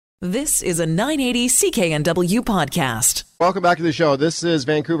This is a 980 CKNW podcast. Welcome back to the show. This is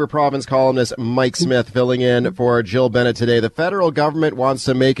Vancouver Province columnist Mike Smith filling in for Jill Bennett today. The federal government wants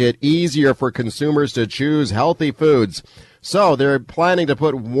to make it easier for consumers to choose healthy foods. So they're planning to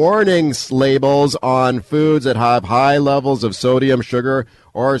put warnings labels on foods that have high levels of sodium, sugar,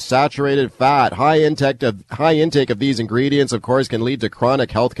 or saturated fat. High intake of these ingredients, of course, can lead to chronic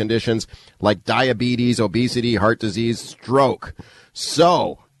health conditions like diabetes, obesity, heart disease, stroke.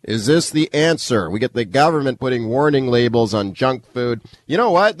 So, is this the answer? We get the government putting warning labels on junk food. You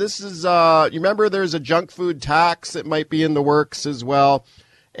know what? This is, you remember there's a junk food tax that might be in the works as well.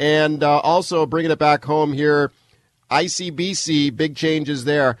 And also bringing it back home here, ICBC, big changes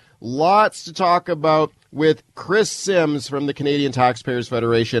there. Lots to talk about with Kris Sims from the Canadian Taxpayers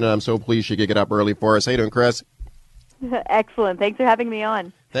Federation. And I'm so pleased she could get up early for us. How you doing, Kris? Excellent. Thanks for having me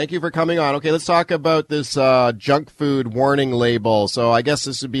on. Thank you for coming on. Okay, let's talk about this junk food warning label. So I guess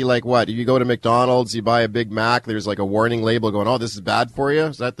this would be like what? If you go to McDonald's, you buy a Big Mac, there's like a warning label going, oh, this is bad for you?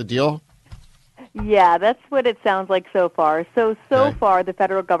 Is that the deal? Yeah, that's what it sounds like so far. So Okay. far, the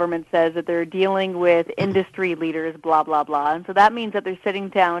federal government says that they're dealing with industry leaders, blah, blah, blah. And so that means that they're sitting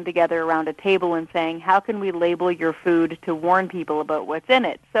down together around a table and saying, how can we label your food to warn people about what's in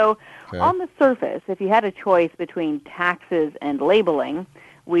it? So on the surface, if you had a choice between taxes and labeling,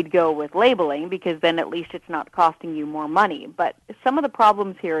 we'd go with labeling because then at least it's not costing you more money. But some of the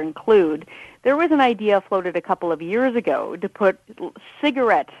problems here include there was an idea floated a couple of years ago to put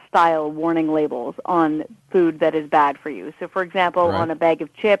cigarette-style warning labels on food that is bad for you. So, for example, Right. on a bag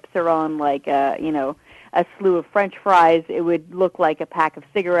of chips or on like a slew of French fries, it would look like a pack of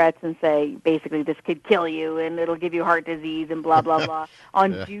cigarettes and say, basically, this could kill you and it'll give you heart disease and blah, blah, blah.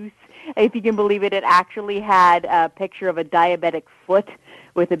 On juice, if you can believe it, it actually had a picture of a diabetic foot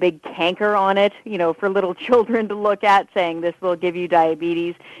with a big canker on it, for little children to look at, saying this will give you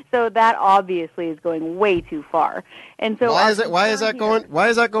diabetes. So that obviously is going way too far. And so Why is that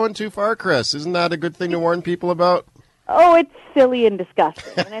going too far, Kris? Isn't that a good thing to warn people about? Oh, it's silly and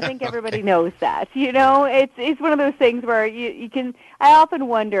disgusting, and I think everybody knows that. It's one of those things where you can. I often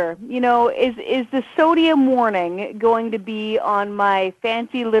wonder, is the sodium warning going to be on my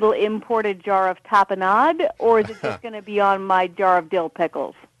fancy little imported jar of tapenade, or is it just going to be on my jar of dill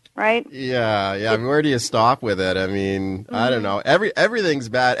pickles? Right? Yeah. I mean, where do you stop with it? I mean, I don't know. Everything's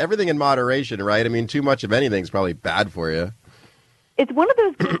bad. Everything in moderation, right? I mean, too much of anything's probably bad for you. It's one of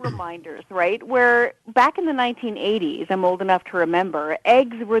those good reminders, right, where back in the 1980s, I'm old enough to remember,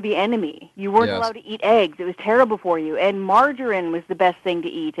 eggs were the enemy. You weren't allowed to eat eggs. It was terrible for you. And margarine was the best thing to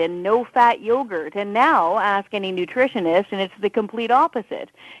eat, and no-fat yogurt. And now, ask any nutritionist, and it's the complete opposite.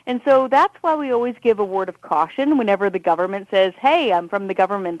 And so that's why we always give a word of caution whenever the government says, hey, I'm from the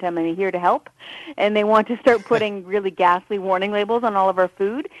government, I'm here to help. And they want to start putting really ghastly warning labels on all of our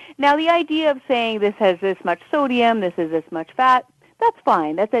food. Now, the idea of saying this has this much sodium, this is this much fat, that's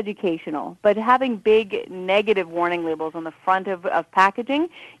fine. That's educational. But having big negative warning labels on the front of packaging,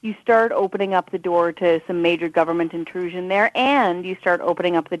 you start opening up the door to some major government intrusion there, and you start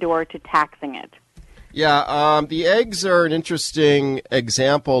opening up the door to taxing it. Yeah, the eggs are an interesting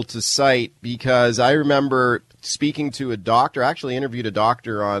example to cite because I remember speaking to a doctor. I actually interviewed a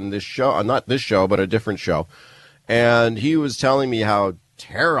doctor on this show, not this show, but a different show. And he was telling me how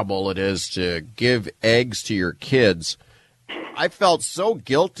terrible it is to give eggs to your kids. I felt so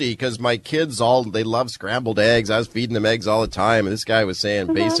guilty because my kids they love scrambled eggs. I was feeding them eggs all the time. And this guy was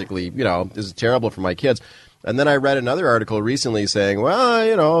saying basically, this is terrible for my kids. And then I read another article recently saying,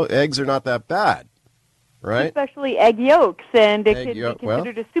 well, eggs are not that bad, right? Especially egg yolks. And it could be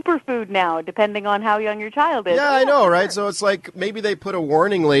considered a superfood now, depending on how young your child is. Yeah, I know, right? So it's like maybe they put a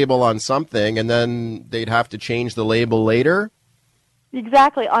warning label on something and then they'd have to change the label later.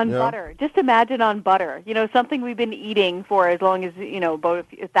 Exactly, on butter. Just imagine on butter. Something we've been eating for as long as, about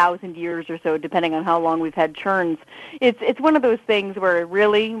 1,000 years or so, depending on how long we've had churns. It's one of those things where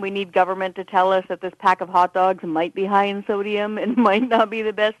really we need government to tell us that this pack of hot dogs might be high in sodium and might not be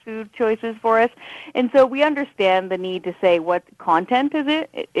the best food choices for us. And so we understand the need to say what content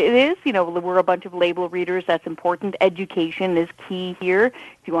it is. We're a bunch of label readers. That's important. Education is key here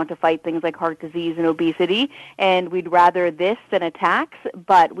if you want to fight things like heart disease and obesity. And we'd rather this than a tax.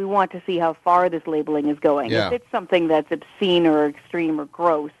 But we want to see how far this labeling is going. Yeah. If it's something that's obscene or extreme or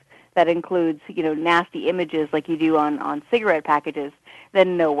gross, that includes, nasty images like you do on cigarette packages,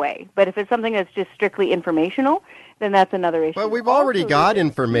 then no way. But if it's something that's just strictly informational, then that's another issue. But we've already got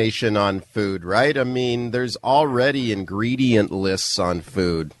information on food, right? I mean, there's already ingredient lists on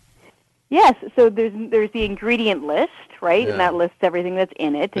food. Yes, so there's the ingredient list, right? Yeah. And that lists everything that's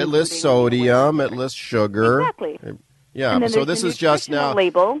in it. It lists sodium, it lists sugar. Exactly. Yeah, so this is just now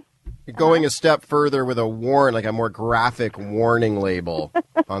label. going a step further with a like a more graphic warning label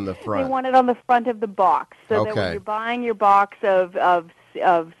on the front. They want it on the front of the box, so that when you're buying your box of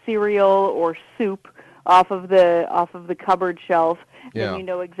cereal or soup off of the cupboard shelf, then you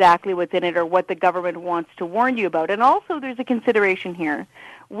know exactly what's in it or what the government wants to warn you about. And also, there's a consideration here.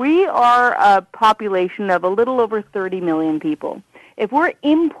 We are a population of a little over 30 million people. If we're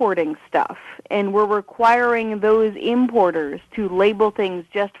importing stuff and we're requiring those importers to label things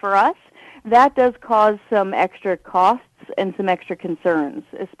just for us, that does cause some extra costs and some extra concerns,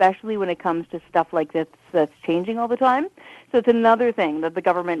 especially when it comes to stuff like this that's changing all the time. So it's another thing that the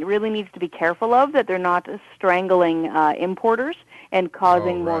government really needs to be careful of, that they're not strangling importers and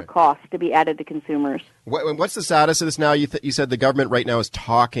causing more costs to be added to consumers. What's the status of this now? You said the government right now is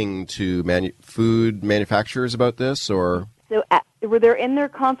talking to food manufacturers about this, or? So they're in their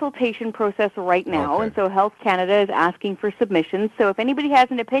consultation process right now, and so Health Canada is asking for submissions. So if anybody has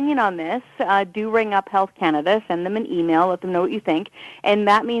an opinion on this, do ring up Health Canada, send them an email, let them know what you think. And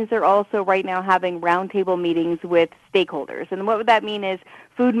that means they're also right now having roundtable meetings with stakeholders. And what that mean is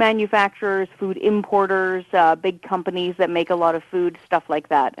food manufacturers, food importers, big companies that make a lot of food, stuff like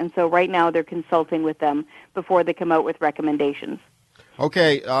that. And so right now they're consulting with them before they come out with recommendations.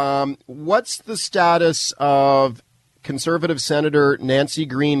 Okay, what's the status of Conservative Senator Nancy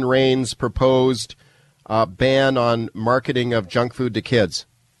Green Rain's proposed ban on marketing of junk food to kids?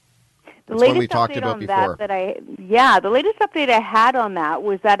 The latest update on that, the latest update I had on that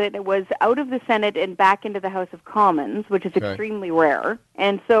was that it was out of the Senate and back into the House of Commons, which is extremely rare.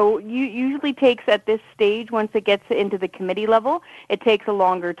 And so usually takes at this stage, once it gets into the committee level, it takes a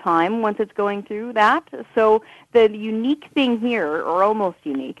longer time once it's going through that. So the unique thing here, or almost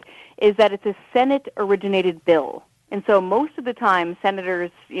unique, is that it's a Senate-originated bill. And so most of the time, senators,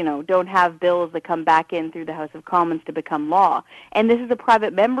 don't have bills that come back in through the House of Commons to become law. And this is a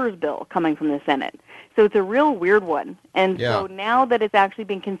private member's bill coming from the Senate. So it's a real weird one. And so now that it's actually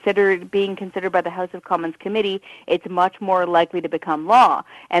being considered by the House of Commons committee, it's much more likely to become law.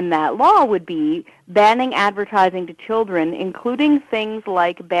 And that law would be banning advertising to children, including things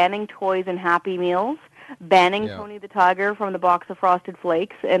like banning toys and Happy Meals, banning Tony the Tiger from the box of Frosted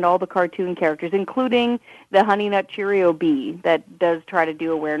Flakes and all the cartoon characters, including the Honey Nut Cheerio bee that does try to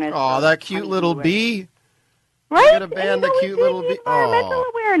do awareness. Oh, that cute little bee. Right? You're going to ban the cute little bee. Environmental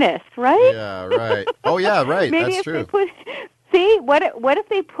awareness, right? Yeah, right. Oh, yeah, right. Maybe that's true. What if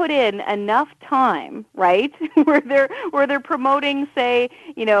they put in enough time, right, where they're promoting, say,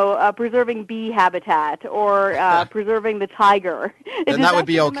 preserving bee habitat or preserving the tiger? Then that would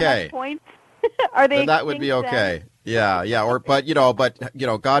be okay. Are they? Then that would be okay. Yeah. But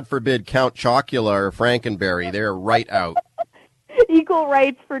God forbid Count Chocula or Frankenberry, they're right out. Equal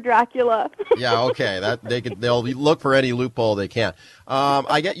rights for Dracula. Yeah, okay. They'll look for any loophole they can.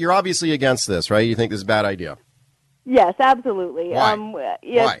 You're obviously against this, right? You think this is a bad idea? Yes, absolutely. Why?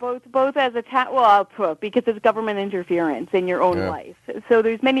 Yes, Why? both as because it's government interference in your own life. So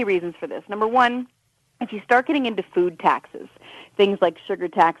there's many reasons for this. Number one, if you start getting into food taxes, things like sugar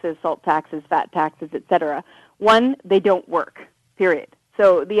taxes, salt taxes, fat taxes, etc., one, they don't work, period.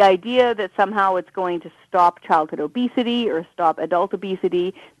 So the idea that somehow it's going to stop childhood obesity or stop adult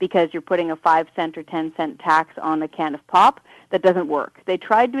obesity because you're putting a 5-cent or 10-cent tax on a can of pop, that doesn't work. They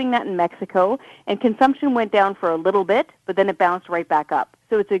tried doing that in Mexico, and consumption went down for a little bit, but then it bounced right back up.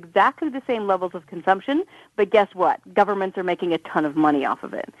 So it's exactly the same levels of consumption, but guess what? Governments are making a ton of money off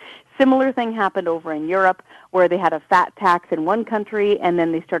of it. Similar thing happened over in Europe, where they had a fat tax in one country, and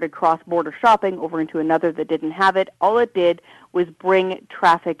then they started cross-border shopping over into another that didn't have it. All it did was bring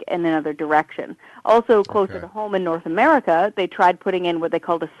traffic in another direction. Also, closer to home in North America, they tried putting in what they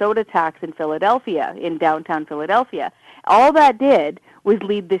called a soda tax in Philadelphia, in downtown Philadelphia. All that did was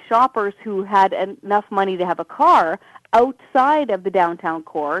lead the shoppers who had enough money to have a car outside of the downtown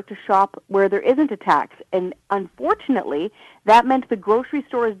core to shop where there isn't a tax. And unfortunately, that meant the grocery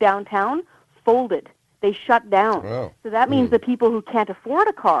stores downtown folded. They shut down. Oh. So that means the people who can't afford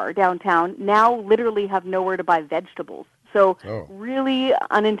a car downtown now literally have nowhere to buy vegetables. So really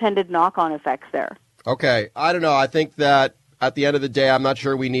unintended knock-on effects there. Okay. I don't know. I think that at the end of the day, I'm not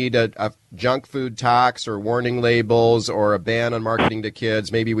sure we need a junk food tax or warning labels or a ban on marketing to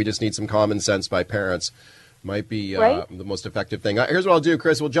kids. Maybe we just need some common sense by parents. Might be the most effective thing. Here's what I'll do,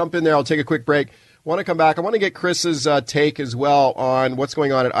 Kris. We'll jump in there. I'll take a quick break. Want to come back. I want to get Chris's take as well on what's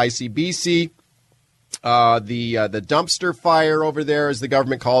going on at ICBC. The dumpster fire over there, as the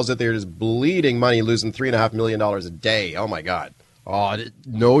government calls it, they're just bleeding money, losing $3.5 million a day. Oh, my God. Oh,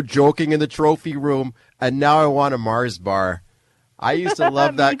 no joking in the trophy room. And now I want a Mars bar. I used to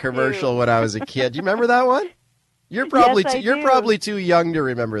love that commercial when I was a kid. Do you remember that one? You're probably Yes, you're probably too young to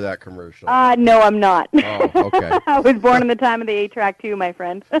remember that commercial. No, I'm not. Oh, okay. I was born in the time of the 8-track too, my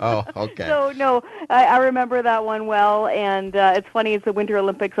friend. Oh, okay. So, no, I remember that one well, and it's funny, it's the Winter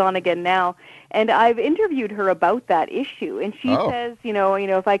Olympics on again now, and I've interviewed her about that issue, and she says,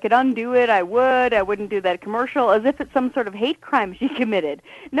 if I could undo it, I would. I wouldn't do that commercial, as if it's some sort of hate crime she committed.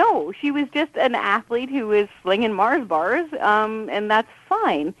 No, she was just an athlete who was slinging Mars bars, and that's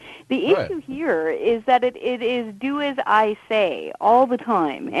fine. The issue here is that it is do as I say all the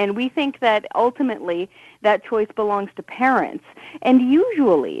time, and we think that ultimately that choice belongs to parents. And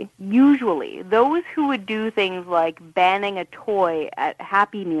usually, those who would do things like banning a toy at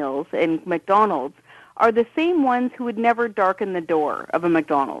Happy Meals and McDonald's are the same ones who would never darken the door of a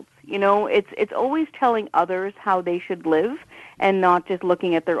McDonald's. It's always telling others how they should live and not just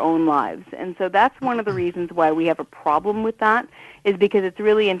looking at their own lives. And so that's one of the reasons why we have a problem with that, is because it's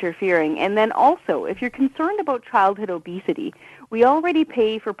really interfering. And then also, if you're concerned about childhood obesity, we already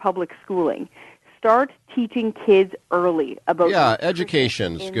pay for public schooling. Start teaching kids early about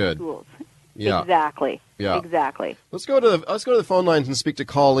education's good. Schools. Yeah, exactly. Yeah, exactly. Let's go to the phone lines and speak to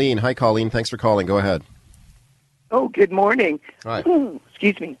Colleen. Hi, Colleen. Thanks for calling. Go ahead. Oh, good morning. Hi.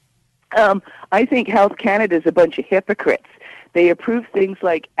 Excuse me. I think Health Canada is a bunch of hypocrites. They approve things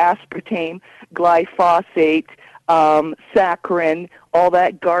like aspartame, glyphosate, saccharin, all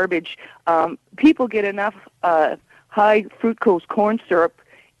that garbage. People get enough high fructose corn syrup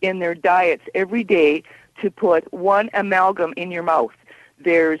in their diets every day to put one amalgam in your mouth.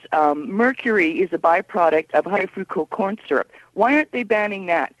 There's mercury is a byproduct of high fructose corn syrup. Why aren't they banning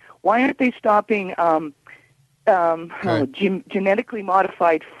that? Why aren't they stopping genetically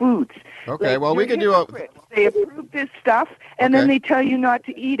modified foods? Okay, well, we could do They approve this stuff, and then they tell you not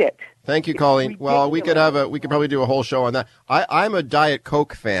to eat it. Thank you, Colleen. Well, we could probably do a whole show on that. I'm a Diet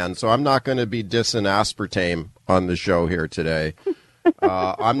Coke fan, so I'm not going to be dissing aspartame on the show here today.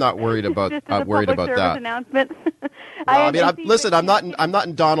 I'm not worried about that. Announcement. Listen, I'm not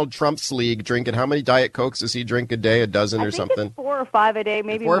in Donald Trump's league drinking. How many Diet Cokes does he drink a day? A dozen or something? It's 4 or 5 a day,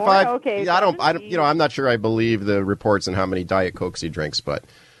 maybe 4 or more. 5. Okay. Yeah, I'm not sure I believe the reports on how many Diet Cokes he drinks, but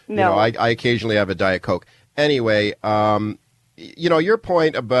no. I occasionally have a Diet Coke. Anyway, your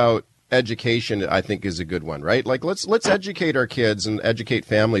point about education, I think, is a good one, right? Like, let's educate our kids and educate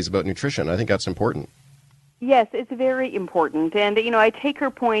families about nutrition. I think that's important. Yes, it's very important. And, I take her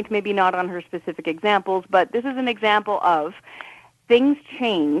point, maybe not on her specific examples, but this is an example of things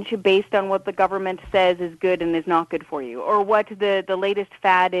change based on what the government says is good and is not good for you, or what the latest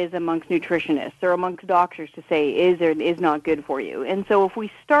fad is amongst nutritionists or amongst doctors to say is or is not good for you. And so if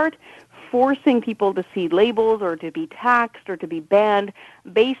we start forcing people to see labels or to be taxed or to be banned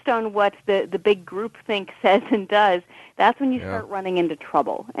based on what the big groupthink says and does, that's when you start running into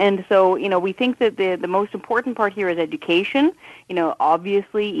trouble. And so, we think that the most important part here is education.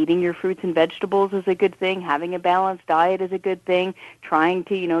 Obviously eating your fruits and vegetables is a good thing. Having a balanced diet is a good thing. Trying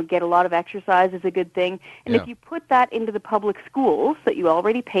to, get a lot of exercise is a good thing. And if you put that into the public schools that you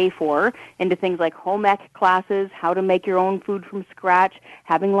already pay for, into things like home ec classes, how to make your own food from scratch,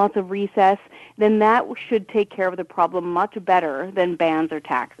 having lots of recess, then that should take care of the problem much better than bans or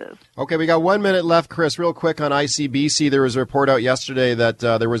taxes. Okay, we got 1 minute left, Kris. Real quick on ICBC, there was a report out yesterday that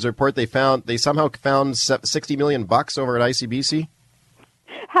there was a report they somehow found $60 million over at ICBC.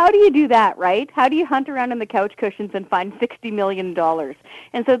 How do you do that, right? How do you hunt around in the couch cushions and find $60 million?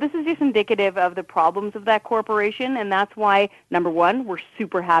 And so this is just indicative of the problems of that corporation, and that's why, number one, we're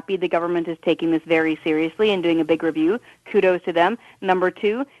super happy the government is taking this very seriously and doing a big review. Kudos to them. Number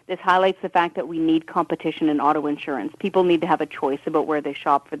two, this highlights the fact that we need competition in auto insurance. People need to have a choice about where they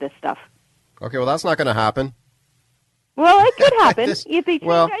shop for this stuff. Okay, well, that's not going to happen. Well, it could happen. If they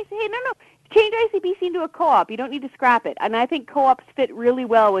change ICBC into a co-op. You don't need to scrap it. And I think co-ops fit really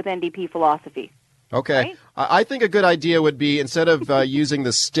well with NDP philosophy. Okay. Right? I think a good idea would be, instead of using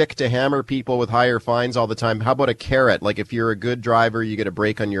the stick to hammer people with higher fines all the time, how about a carrot? Like, if you're a good driver, you get a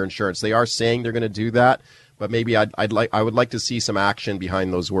break on your insurance. They are saying they're going to do that, but maybe I would like to see some action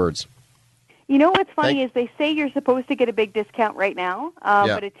behind those words. You know what's funny is they say you're supposed to get a big discount right now,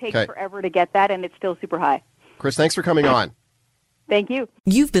 but it takes forever to get that, and it's still super high. Kris, thanks for coming on. Thank you.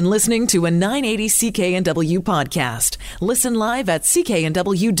 You've been listening to a 980 CKNW podcast. Listen live at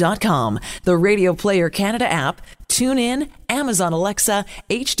cknw.com, the Radio Player Canada app, tune in, Amazon Alexa,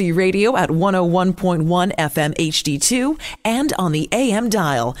 HD Radio at 101.1 FM HD2, and on the AM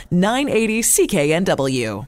dial, 980 CKNW.